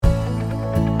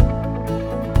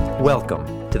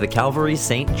Welcome to the Calvary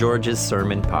St. George's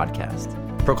Sermon Podcast,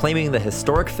 proclaiming the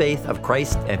historic faith of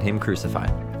Christ and Him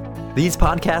crucified. These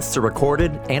podcasts are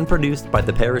recorded and produced by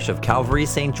the parish of Calvary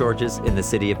St. George's in the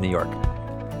city of New York.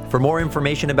 For more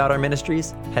information about our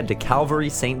ministries, head to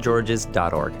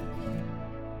calvarystgeorges.org.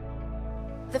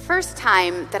 The first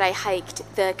time that I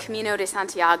hiked the Camino de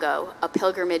Santiago, a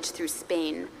pilgrimage through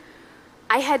Spain,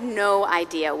 I had no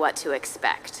idea what to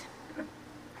expect.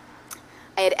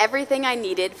 I had everything I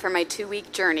needed for my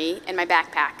 2-week journey in my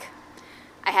backpack.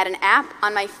 I had an app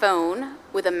on my phone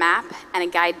with a map and a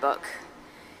guidebook.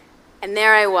 And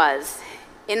there I was,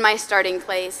 in my starting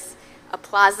place, a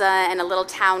plaza in a little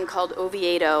town called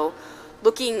Oviedo,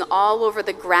 looking all over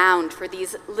the ground for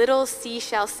these little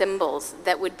seashell symbols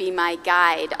that would be my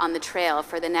guide on the trail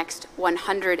for the next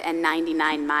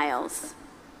 199 miles.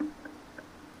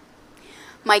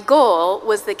 My goal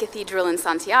was the cathedral in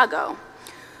Santiago,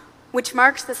 which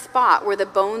marks the spot where the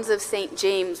bones of St.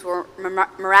 James were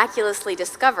miraculously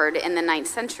discovered in the 9th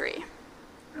century.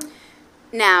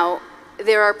 Now,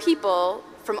 there are people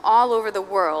from all over the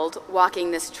world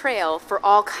walking this trail for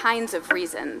all kinds of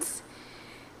reasons.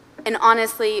 And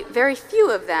honestly, very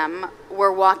few of them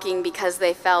were walking because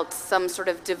they felt some sort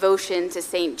of devotion to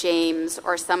St. James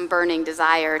or some burning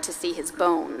desire to see his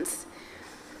bones.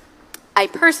 I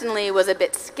personally was a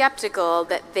bit skeptical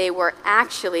that they were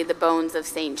actually the bones of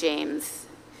St. James.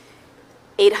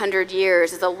 800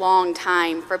 years is a long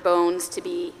time for bones to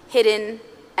be hidden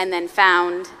and then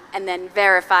found and then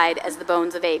verified as the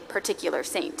bones of a particular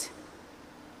saint.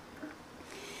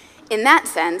 In that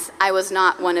sense, I was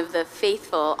not one of the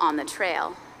faithful on the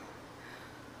trail.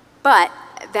 But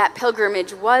that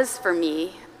pilgrimage was, for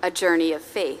me, a journey of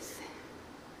faith.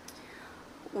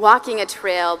 Walking a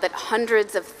trail that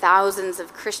hundreds of thousands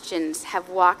of Christians have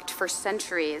walked for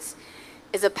centuries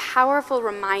is a powerful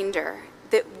reminder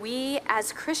that we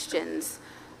as Christians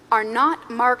are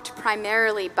not marked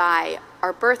primarily by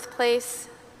our birthplace,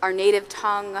 our native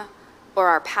tongue, or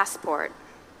our passport.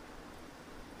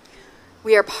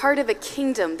 We are part of a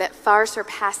kingdom that far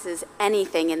surpasses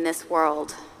anything in this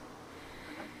world.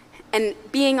 And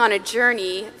being on a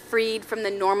journey freed from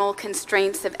the normal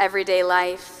constraints of everyday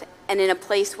life and in a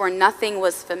place where nothing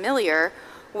was familiar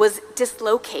was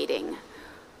dislocating.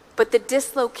 But the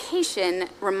dislocation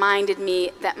reminded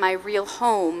me that my real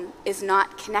home is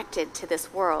not connected to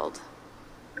this world.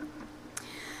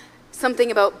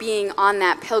 Something about being on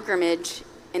that pilgrimage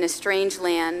in a strange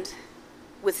land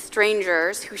with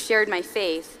strangers who shared my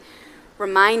faith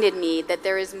reminded me that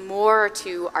there is more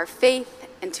to our faith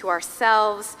and to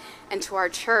ourselves and to our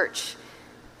church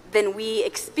than we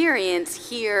experience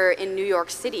here in New York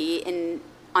City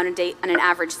on an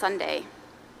average Sunday.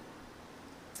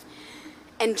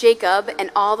 And Jacob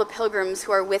and all the pilgrims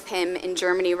who are with him in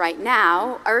Germany right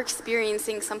now are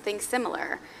experiencing something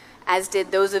similar, as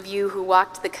did those of you who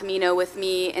walked the Camino with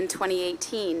me in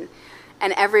 2018,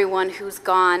 and everyone who's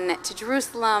gone to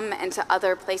Jerusalem and to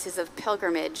other places of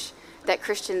pilgrimage that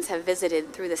Christians have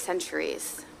visited through the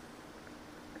centuries.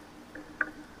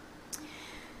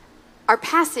 Our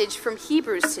passage from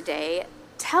Hebrews today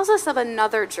tells us of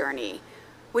another journey,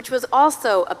 which was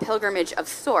also a pilgrimage of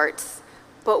sorts,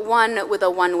 but one with a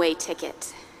one-way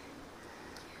ticket.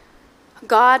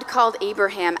 God called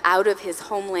Abraham out of his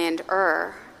homeland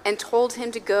Ur and told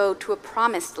him to go to a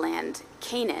promised land,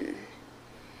 Canaan,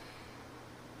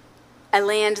 a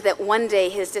land that one day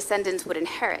his descendants would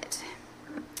inherit.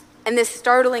 And this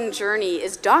startling journey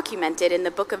is documented in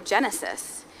the book of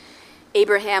Genesis.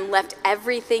 Abraham left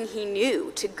everything he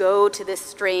knew to go to this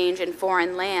strange and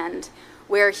foreign land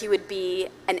where he would be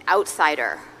an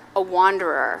outsider, a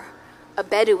wanderer, a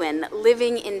Bedouin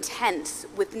living in tents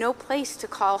with no place to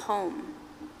call home.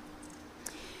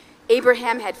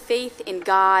 Abraham had faith in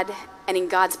God and in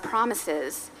God's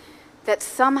promises that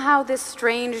somehow this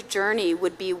strange journey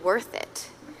would be worth it,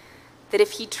 that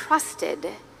if he trusted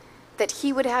that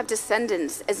he would have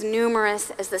descendants as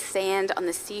numerous as the sand on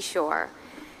the seashore,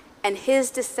 and his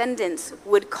descendants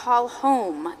would call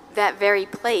home that very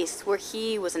place where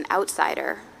he was an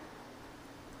outsider.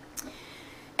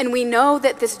 And we know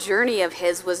that this journey of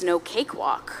his was no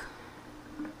cakewalk.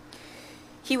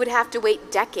 He would have to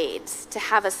wait decades to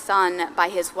have a son by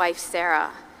his wife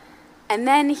Sarah, and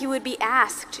then he would be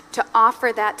asked to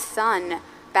offer that son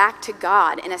back to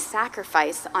God in a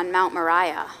sacrifice on Mount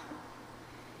Moriah.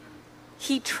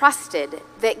 He trusted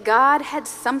that God had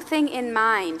something in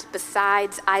mind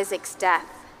besides Isaac's death.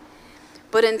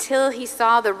 But until he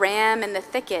saw the ram in the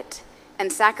thicket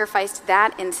and sacrificed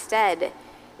that instead,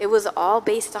 it was all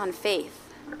based on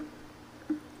faith.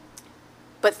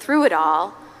 But through it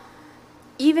all,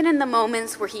 even in the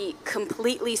moments where he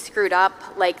completely screwed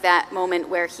up, like that moment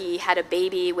where he had a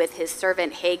baby with his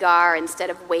servant Hagar instead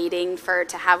of waiting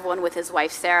to have one with his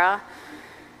wife Sarah,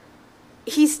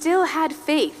 he still had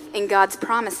faith in God's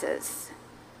promises,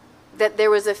 that there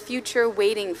was a future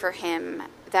waiting for him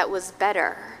that was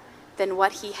better than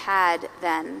what he had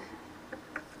then.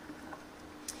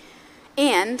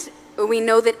 And we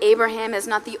know that Abraham is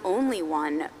not the only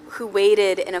one who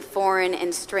waited in a foreign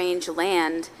and strange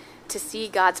land to see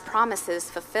God's promises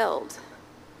fulfilled.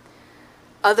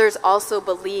 Others also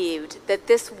believed that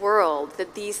this world,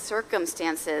 that these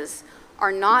circumstances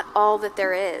are not all that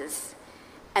there is,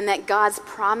 and that God's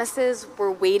promises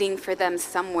were waiting for them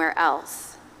somewhere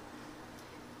else.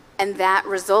 And that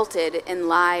resulted in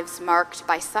lives marked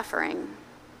by suffering.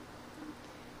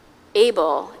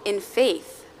 Abel, in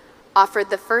faith, offered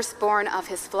the firstborn of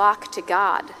his flock to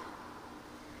God,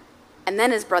 and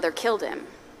then his brother killed him.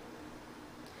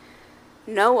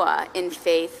 Noah, in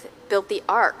faith, built the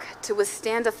ark to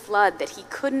withstand a flood that he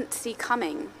couldn't see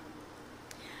coming.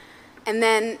 And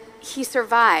then he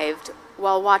survived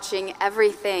while watching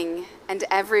everything and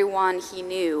everyone he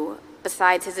knew,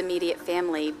 besides his immediate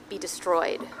family, be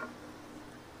destroyed.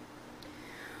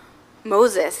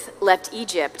 Moses left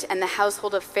Egypt and the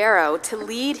household of Pharaoh to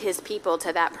lead his people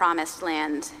to that promised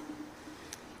land.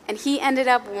 And he ended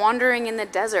up wandering in the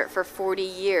desert for 40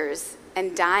 years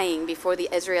and dying before the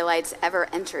Israelites ever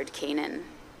entered Canaan.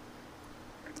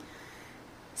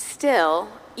 Still,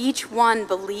 each one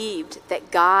believed that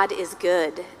God is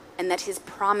good and that his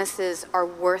promises are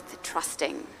worth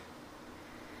trusting.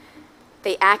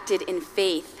 They acted in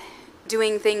faith,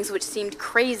 doing things which seemed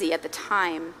crazy at the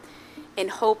time, in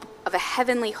hope of a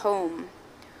heavenly home,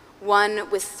 one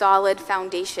with solid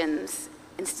foundations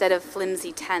instead of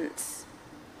flimsy tents.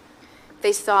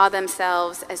 They saw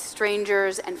themselves as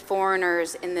strangers and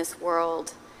foreigners in this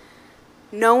world,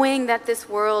 knowing that this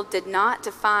world did not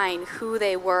define who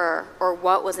they were or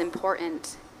what was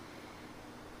important.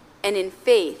 And in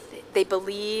faith, they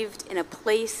believed in a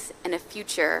place and a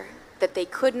future that they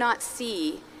could not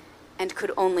see and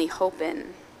could only hope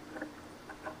in.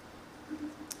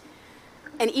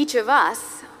 And each of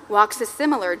us walks a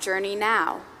similar journey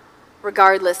now,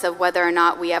 regardless of whether or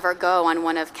not we ever go on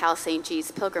one of Cal St. G's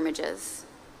pilgrimages.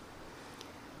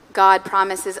 God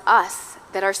promises us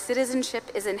that our citizenship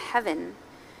is in heaven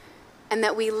and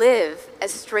that we live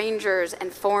as strangers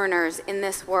and foreigners in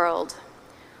this world,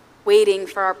 waiting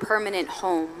for our permanent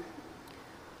home,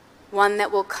 one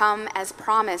that will come as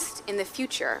promised in the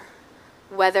future,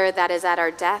 whether that is at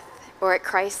our death or at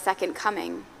Christ's second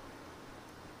coming.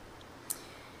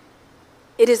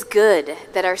 It is good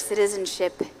that our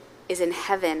citizenship is in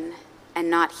heaven and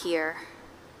not here.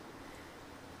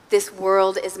 This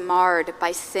world is marred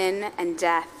by sin and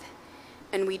death,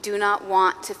 and we do not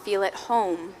want to feel at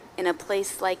home in a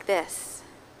place like this.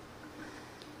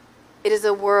 It is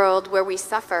a world where we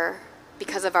suffer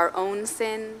because of our own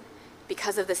sin,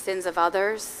 because of the sins of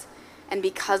others, and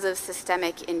because of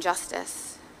systemic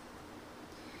injustice.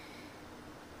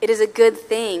 It is a good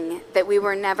thing that we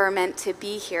were never meant to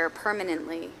be here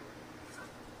permanently.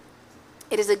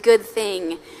 It is a good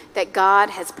thing that God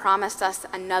has promised us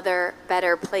another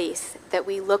better place that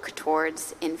we look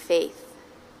towards in faith.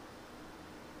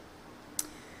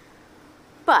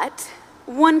 But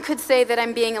one could say that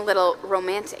I'm being a little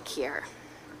romantic here.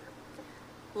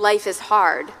 Life is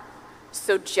hard,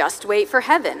 so just wait for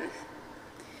heaven.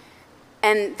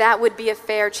 And that would be a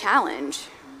fair challenge,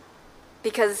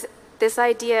 because this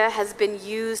idea has been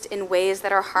used in ways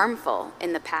that are harmful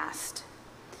in the past.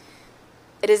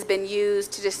 It has been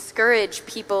used to discourage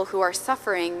people who are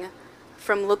suffering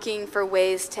from looking for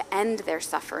ways to end their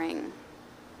suffering.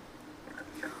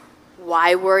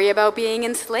 Why worry about being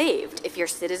enslaved if your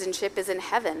citizenship is in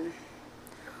heaven?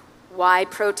 Why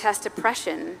protest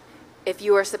oppression if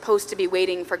you are supposed to be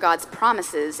waiting for God's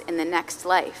promises in the next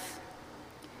life?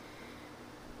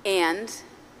 And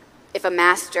if a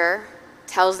master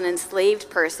tells an enslaved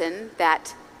person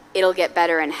that it'll get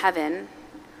better in heaven,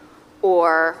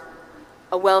 or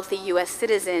a wealthy U.S.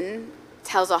 citizen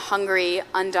tells a hungry,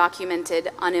 undocumented,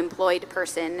 unemployed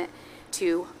person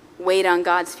to wait on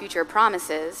God's future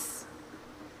promises,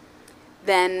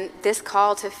 then this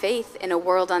call to faith in a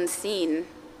world unseen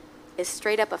is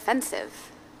straight up offensive.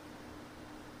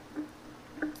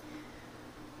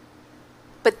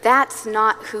 But that's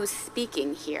not who's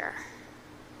speaking here.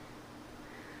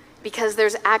 Because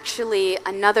there's actually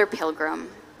another pilgrim,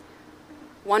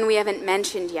 one we haven't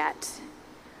mentioned yet,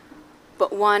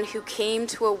 but one who came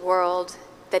to a world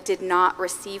that did not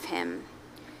receive him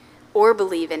or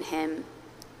believe in him,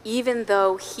 even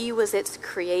though he was its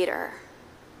creator.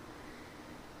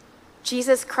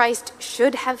 Jesus Christ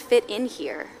should have fit in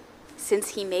here since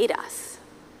he made us.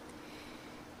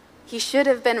 He should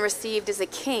have been received as a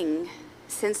king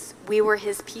since we were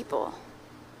his people.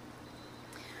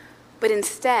 But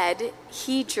instead,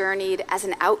 he journeyed as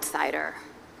an outsider,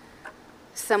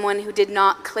 someone who did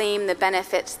not claim the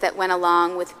benefits that went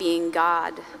along with being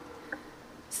God,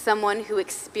 someone who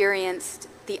experienced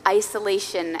the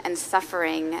isolation and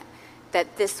suffering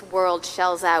that this world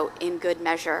shells out in good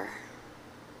measure.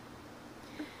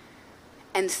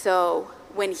 And so,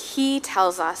 when he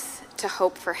tells us to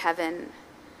hope for heaven,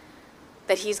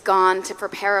 that he's gone to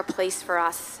prepare a place for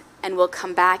us and will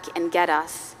come back and get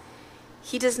us,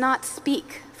 he does not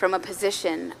speak from a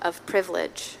position of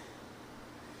privilege.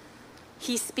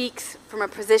 He speaks from a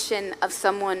position of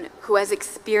someone who has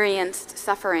experienced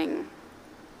suffering,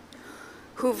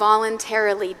 who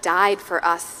voluntarily died for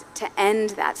us to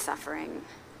end that suffering.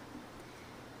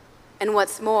 And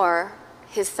what's more,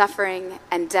 his suffering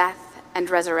and death and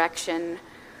resurrection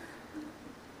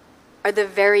are the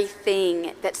very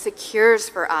thing that secures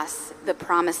for us the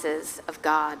promises of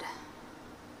God.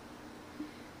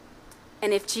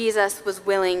 And if Jesus was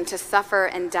willing to suffer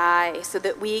and die so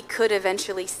that we could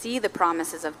eventually see the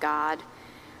promises of God,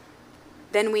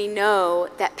 then we know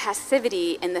that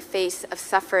passivity in the face of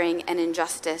suffering and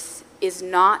injustice is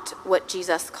not what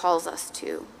Jesus calls us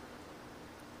to.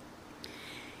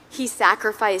 He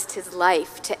sacrificed his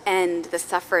life to end the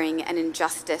suffering and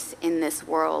injustice in this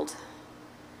world.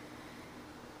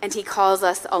 And he calls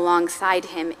us alongside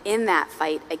him in that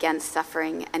fight against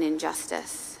suffering and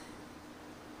injustice.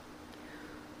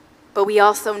 But we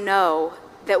also know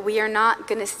that we are not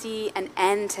going to see an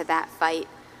end to that fight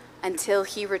until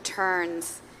he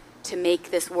returns to make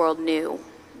this world new.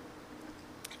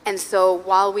 And so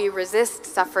while we resist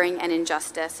suffering and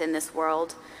injustice in this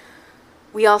world,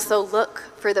 we also look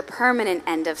for the permanent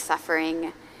end of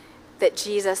suffering that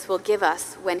Jesus will give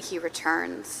us when he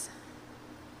returns.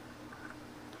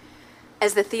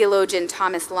 As the theologian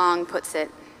Thomas Long puts it,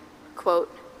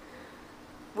 quote,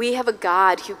 "We have a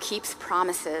God who keeps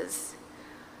promises,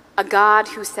 a God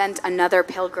who sent another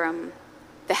pilgrim,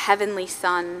 the heavenly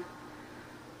Son,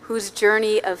 whose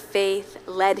journey of faith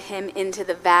led him into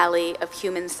the valley of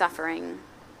human suffering,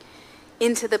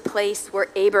 into the place where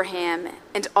Abraham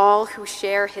and all who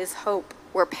share his hope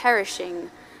were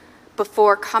perishing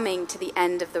before coming to the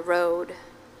end of the road.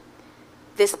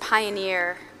 This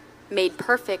pioneer, made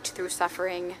perfect through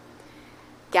suffering,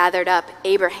 gathered up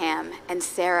Abraham and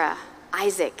Sarah,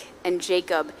 Isaac and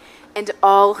Jacob, and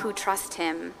all who trust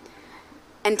him,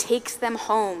 and takes them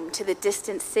home to the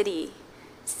distant city,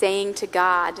 saying to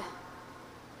God,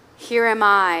 'Here am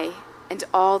I and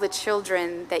all the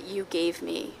children that you gave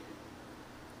me.'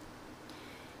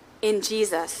 In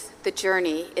Jesus, the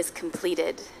journey is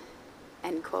completed,"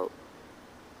 end quote.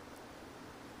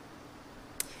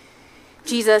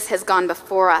 Jesus has gone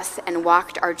before us and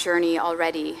walked our journey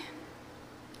already.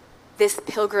 This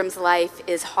pilgrim's life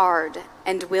is hard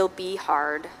and will be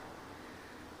hard.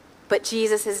 But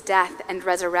Jesus' death and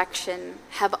resurrection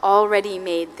have already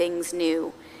made things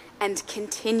new and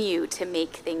continue to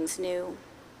make things new.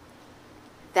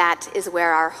 That is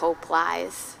where our hope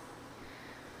lies.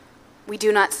 We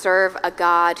do not serve a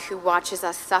God who watches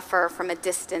us suffer from a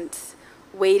distance,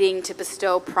 waiting to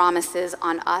bestow promises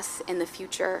on us in the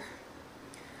future.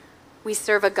 We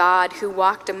serve a God who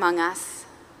walked among us,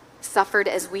 suffered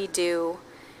as we do,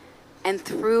 and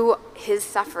through his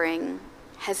suffering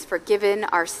has forgiven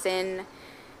our sin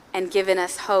and given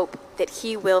us hope that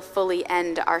he will fully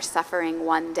end our suffering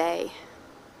one day.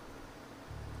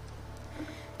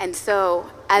 And so,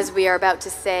 as we are about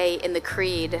to say in the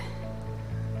Creed,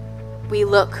 we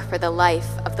look for the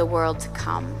life of the world to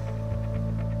come.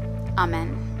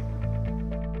 Amen.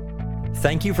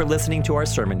 Thank you for listening to our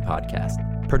sermon podcast,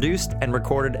 produced and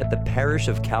recorded at the parish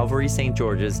of Calvary St.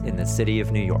 George's in the city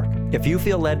of New York. If you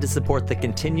feel led to support the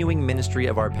continuing ministry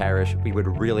of our parish, we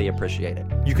would really appreciate it.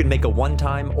 You can make a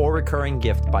one-time or recurring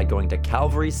gift by going to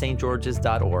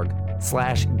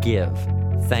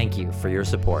calvarystgeorges.org/give. Thank you for your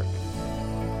support.